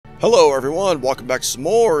Hello everyone, welcome back to some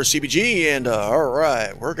more CBG, and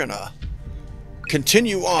alright, we're gonna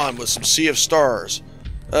continue on with some Sea of Stars.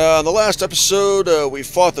 In the last episode, we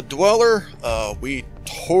fought the Dweller, we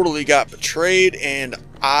totally got betrayed, and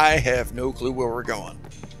I have no clue where we're going.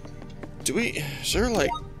 Is there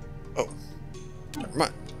like, oh, never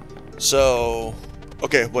mind. So,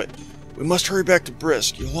 okay, wait, we must hurry back to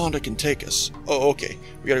Brisk, Yolanda can take us. Oh, okay,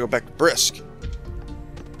 we gotta go back to Brisk.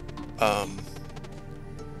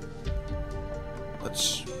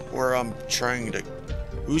 That's where I'm trying to...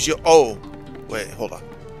 Who's your... Oh! Wait, hold on.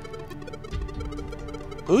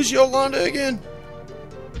 Who's Yolanda again?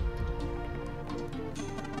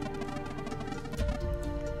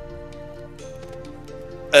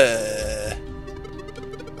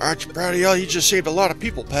 Aren't you proud of y'all? You just saved a lot of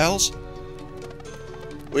people, pals.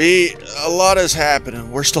 A lot is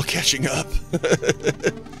happening. We're still catching up.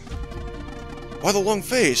 Why the long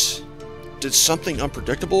face? Did something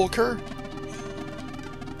unpredictable occur?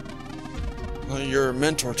 Well, your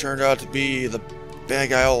mentor turned out to be the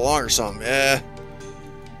bad guy all along or something.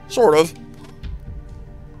 Sort of.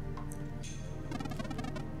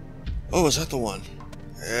 Oh, is that the one?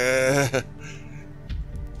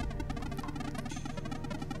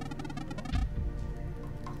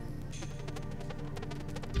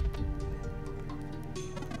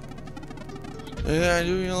 Yeah,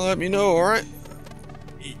 you let me know, alright?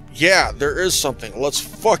 Yeah, there is something. Let's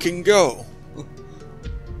fucking go.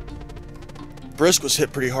 Brisk was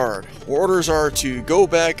hit pretty hard. Orders are to go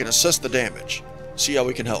back and assess the damage. See how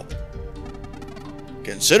we can help.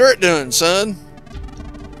 Consider it done, son.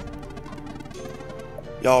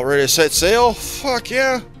 Y'all ready to set sail? Fuck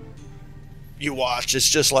yeah. You watch, it's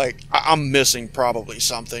just like, I'm missing probably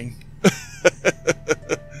something.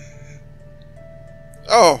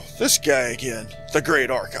 Oh, this guy again. The Great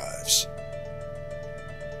Archives.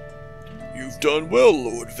 You've done well,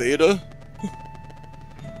 Lord Vader.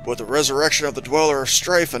 With the resurrection of the Dweller of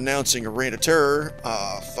Strife announcing a reign of terror,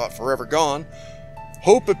 thought forever gone,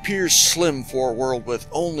 hope appears slim for a world with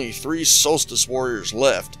only 3 Solstice Warriors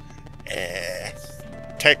left.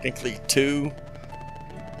 Technically 2.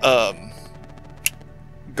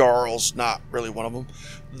 Garl's not really one of them.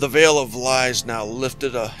 The veil of lies now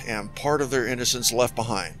lifted and part of their innocence left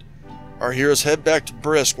behind. Our heroes head back to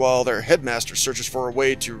Brisk while their headmaster searches for a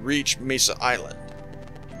way to reach Mesa Island.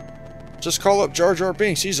 Just call up Jar Jar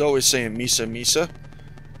Binks, he's always saying Misa Misa.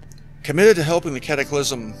 Committed to helping the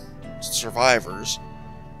Cataclysm survivors,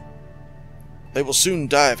 they will soon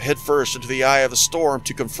dive headfirst into the eye of the storm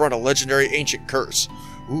to confront a legendary ancient curse.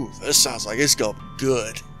 Ooh, this sounds like it's going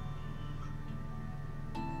good.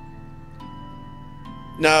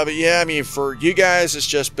 No, but yeah, I mean, for you guys, it's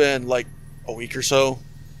just been like a week or so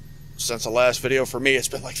since the last video. For me, it's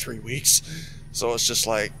been like 3 weeks. So it's just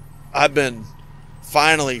like, I've been...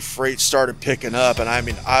 Finally, freight started picking up, and I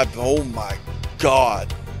mean, oh my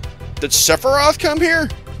god. Did Sephiroth come here?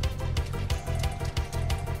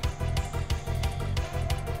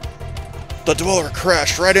 The Dweller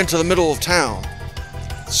crashed right into the middle of town.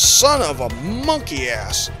 Son of a monkey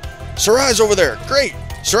ass. Sarai's over there. Great.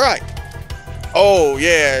 Sarai. Oh,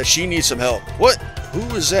 yeah, she needs some help. What?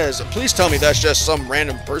 Who is that? Please tell me that's just some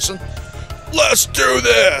random person. Let's do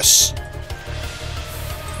this!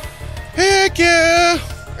 Heck yeah!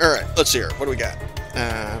 Alright, let's see here. What do we got?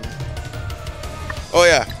 Oh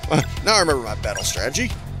yeah. Now I remember my battle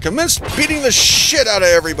strategy. Commence beating the shit out of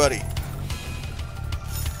everybody.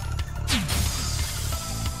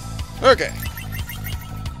 Okay.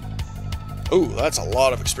 Ooh, that's a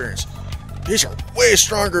lot of experience. These are way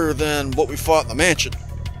stronger than what we fought in the mansion.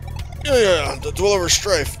 Yeah, the Dweller of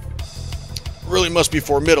Strife really must be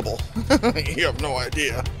formidable. You have no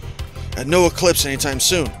idea. And no eclipse anytime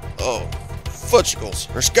soon. Oh, fudgicles.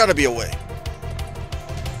 There's gotta be a way.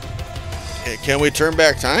 Hey, can we turn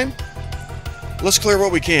back time? Let's clear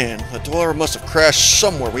what we can. The Dweller must have crashed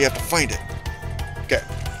somewhere. We have to find it. Okay.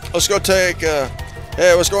 Let's go take,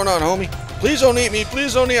 Hey, what's going on, homie? Please don't eat me.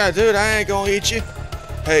 Please don't eat me. Dude, I ain't gonna eat you.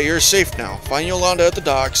 Hey, you're safe now. Find Yolanda at the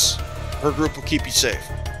docks. Her group will keep you safe.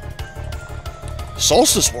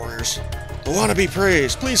 Solstice Warriors? They want to be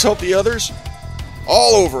praised. Please help the others.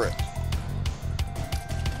 All over it.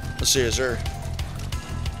 Let's see, is there...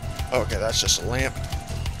 Okay, that's just a lamp.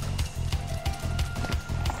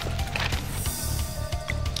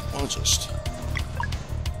 I'll just...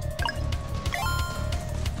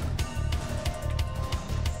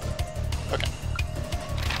 Okay.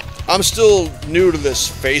 I'm still new to this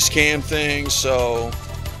face cam thing, so...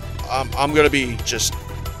 I'm gonna be just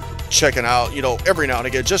checking out, you know, every now and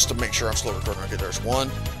again, just to make sure I'm still recording. Okay, there's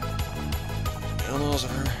one.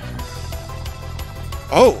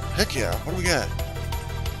 Oh, heck yeah. What do we got?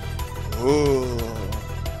 Ooh.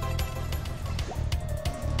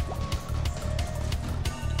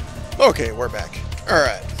 Okay, we're back.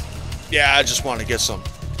 Alright. Yeah, I just want to get some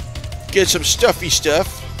stuffy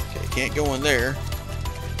stuff. Okay, can't go in there.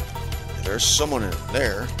 There's someone in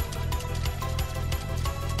there.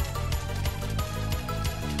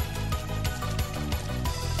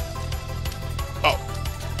 Oh.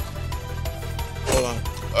 Hold on.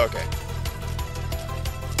 Okay.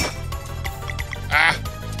 Ah!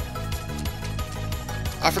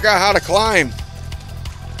 I forgot how to climb.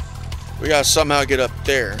 We gotta somehow get up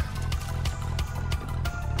there.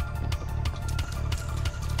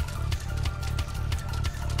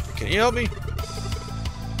 Can you help me?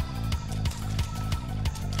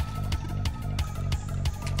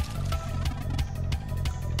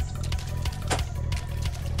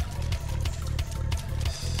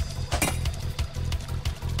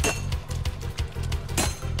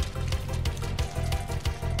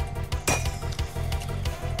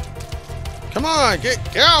 Come on, get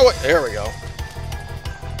out! There we go.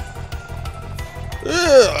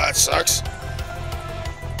 Ugh, that sucks.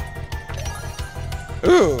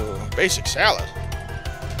 Ooh, basic salad.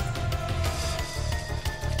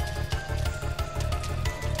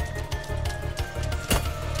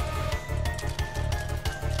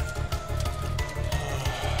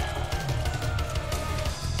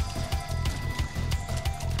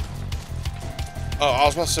 Oh, I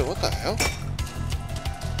was about to say, what the hell?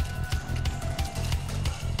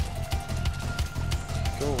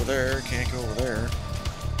 Go over there, can't go over there.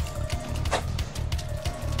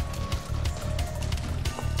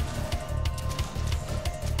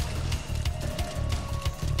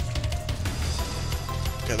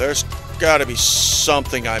 Okay, there's gotta be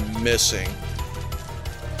something I'm missing.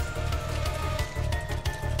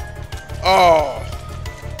 Oh!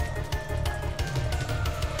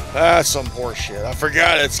 That's some horse shit. I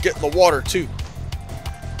forgot it's getting the water too.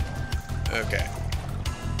 Okay.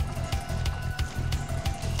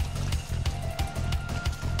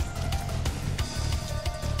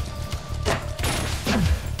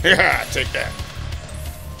 Yeah, take that.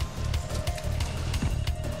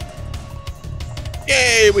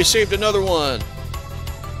 Yay, we saved another one.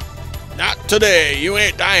 Not today. You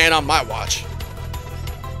ain't dying on my watch.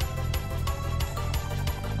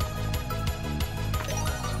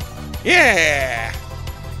 Yeah.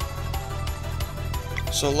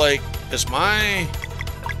 So, like, is my...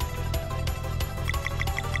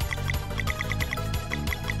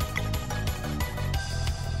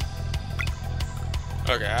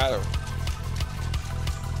 Okay, I don't...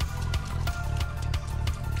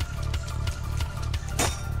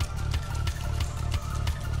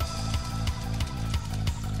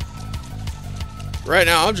 Right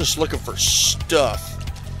now, I'm just looking for stuff.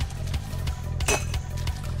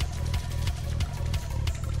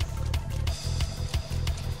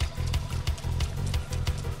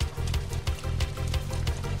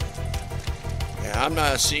 Yeah, I'm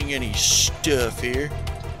not seeing any stuff here.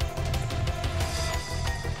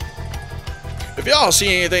 If y'all see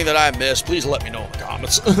anything that I missed, please let me know in the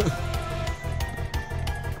comments.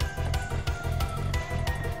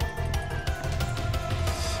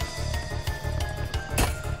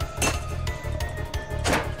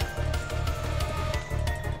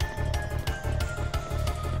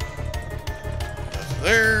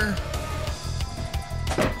 There.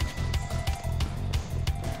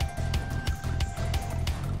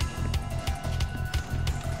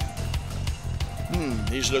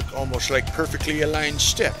 These look almost like perfectly aligned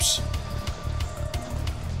steps.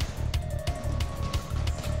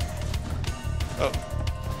 Oh.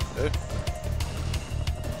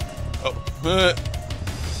 Oh.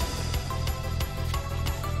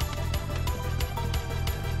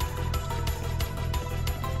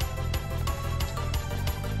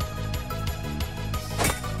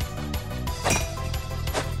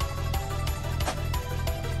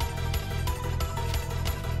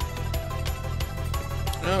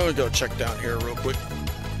 Now we go check down here real quick.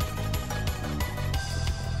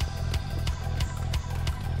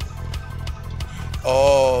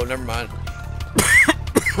 Oh, never mind.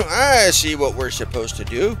 I see what we're supposed to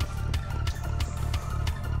do.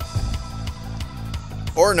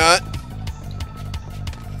 Or not.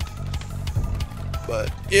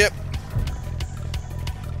 But, yep.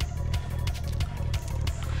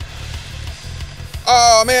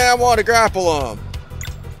 Oh, man, I want to grapple them.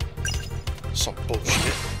 Some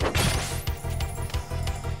bullshit.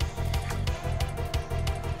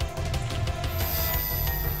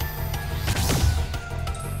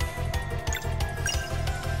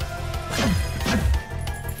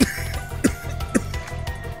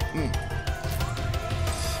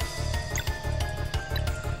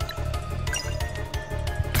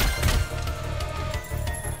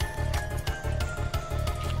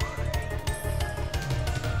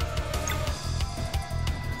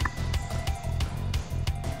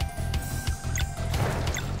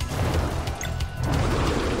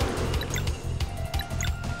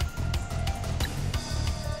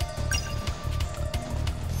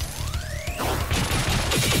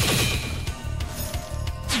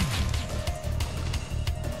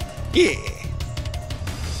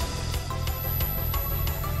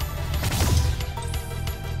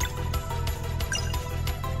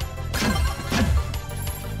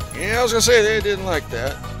 I was gonna say they didn't like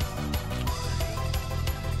that.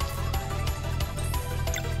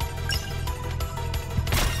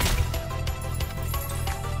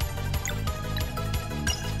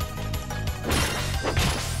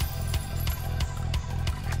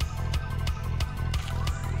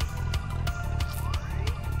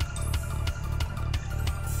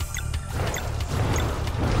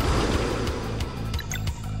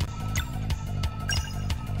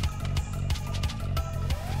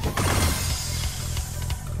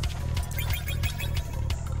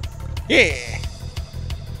 Yeah.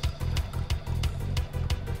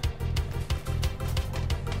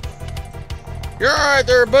 You're all right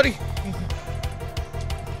there, buddy.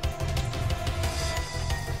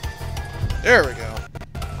 There we go.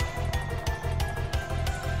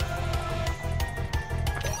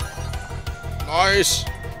 Nice.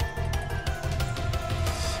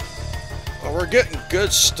 Well, we're getting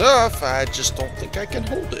good stuff. I just don't think I can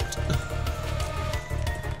hold it.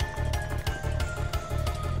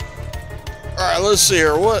 Alright, let's see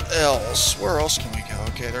here. What else? Where else can we go?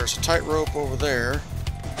 Okay, there's a tightrope over there.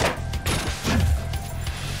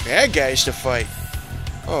 Bad guys to fight.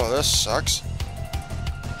 Oh, this sucks.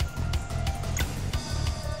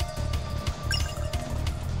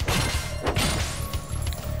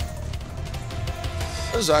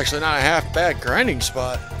 This is actually not a half bad grinding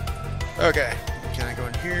spot. Okay. Can I go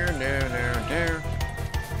in here? No, no, no.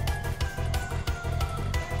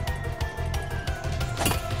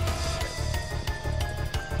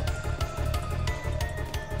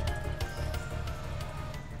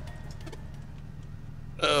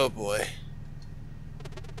 Oh boy.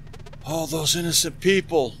 All those innocent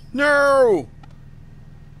people. No!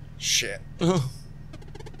 Shit.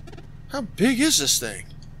 How big is this thing?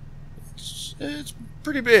 It's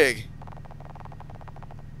pretty big.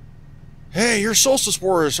 Hey, you're Solstice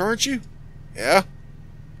Warriors, aren't you? Yeah?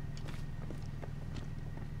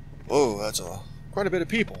 Whoa, that's quite a bit of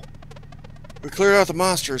people. We cleared out the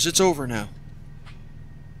monsters. It's over now.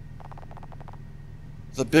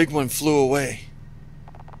 The big one flew away.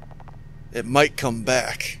 It might come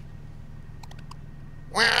back.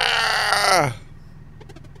 Wah!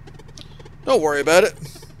 Don't worry about it.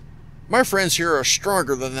 My friends here are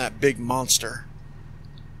stronger than that big monster.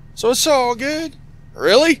 So it's all good.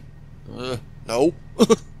 Really? No.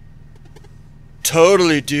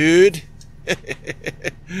 Totally, dude.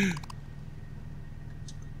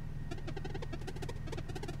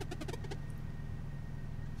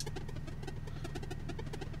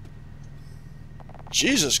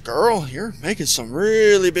 Jesus, girl, you're making some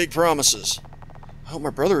really big promises. I hope my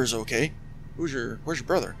brother is okay. Where's your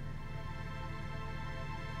brother?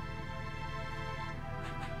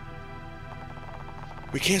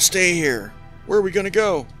 We can't stay here. Where are we gonna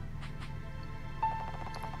go?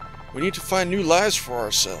 We need to find new lives for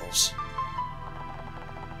ourselves.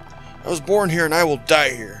 I was born here and I will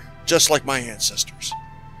die here, just like my ancestors.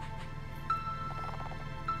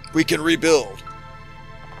 We can rebuild.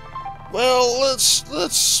 Well,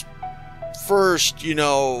 let's first,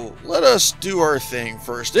 let us do our thing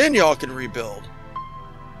first. Then y'all can rebuild.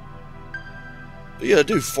 What you gotta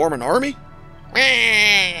do, form an army?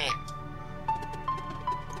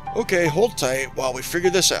 Okay, hold tight while we figure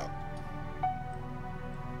this out.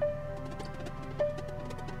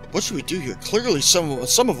 What should we do here? Clearly some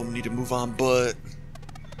of them need to move on, but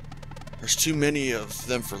there's too many of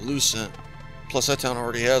them for Lucent. Plus that town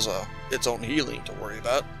already has its own healing to worry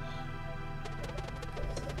about.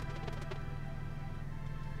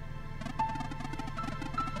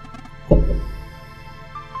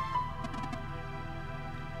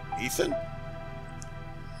 Ethan?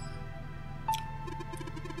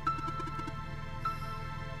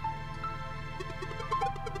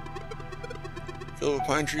 Filled with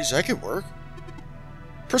pine trees, that could work.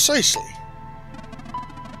 Precisely.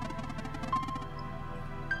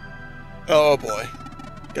 Oh boy.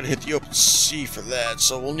 Gotta hit the open sea for that,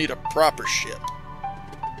 so we'll need a proper ship.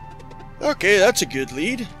 Okay, that's a good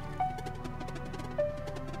lead.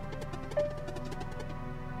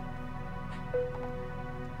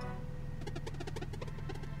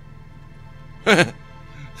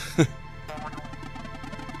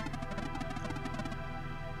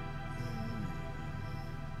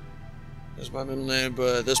 That's my middle name,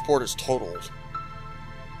 but this port is totaled.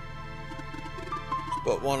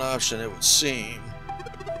 But one option, it would seem.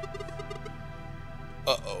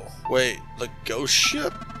 Uh-oh. Wait, the ghost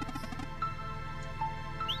ship?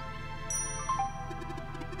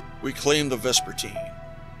 We claim the Vespertine.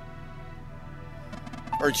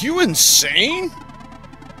 Are you insane?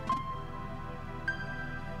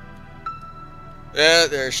 Yeah,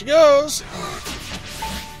 there she goes.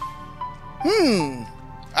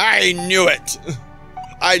 I knew it!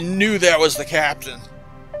 I knew that was the captain.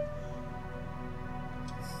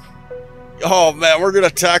 Oh man, we're gonna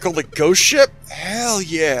tackle the ghost ship? Hell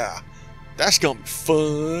yeah. That's gonna be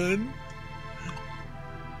fun.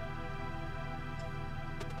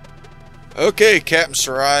 Okay, Captain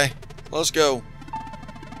Sarai. Let's go.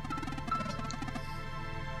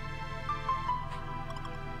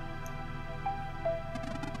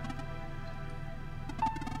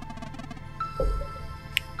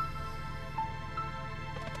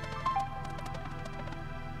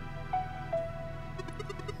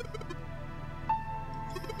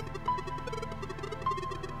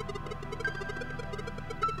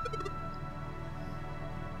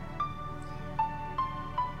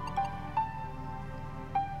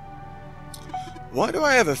 Why do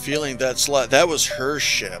I have a feeling that was her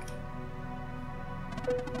ship?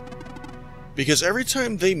 Because every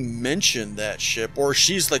time they mention that ship, or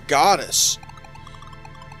she's the goddess.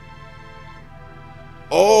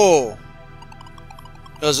 Oh!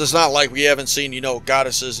 Because it's not like we haven't seen, you know,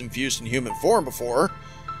 goddesses infused in human form before.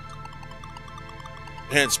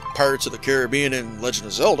 Hence, Pirates of the Caribbean and Legend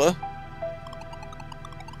of Zelda.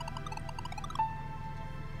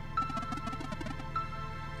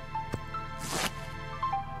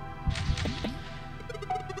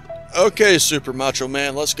 Okay, Super Macho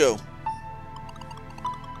Man, let's go.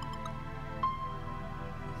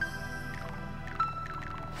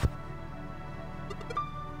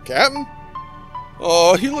 Captain?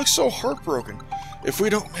 Oh, he looks so heartbroken. If we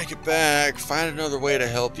don't make it back, find another way to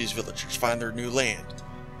help these villagers find their new land.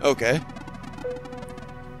 Okay.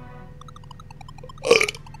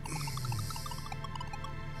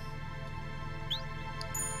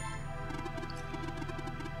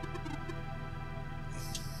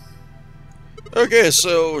 Okay,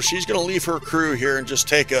 so she's gonna leave her crew here and just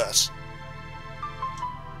take us.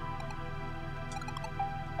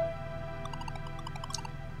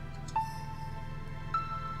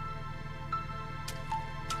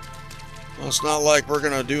 Well, it's not like we're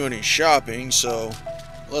gonna do any shopping, so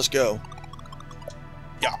let's go.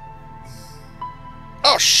 Yeah.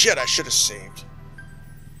 Oh shit, I should have saved.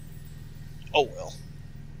 Oh well.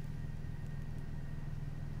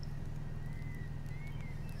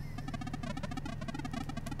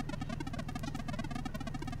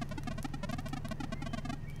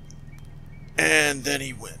 And then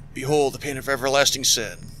he went, behold, the pain of everlasting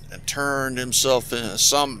sin, and turned himself in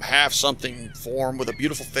some half-something form with a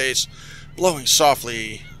beautiful face, blowing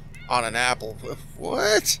softly on an apple.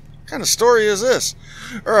 What kind of story is this?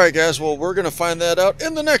 Alright guys, well we're going to find that out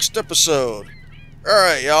in the next episode.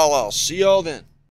 Alright y'all, I'll see y'all then.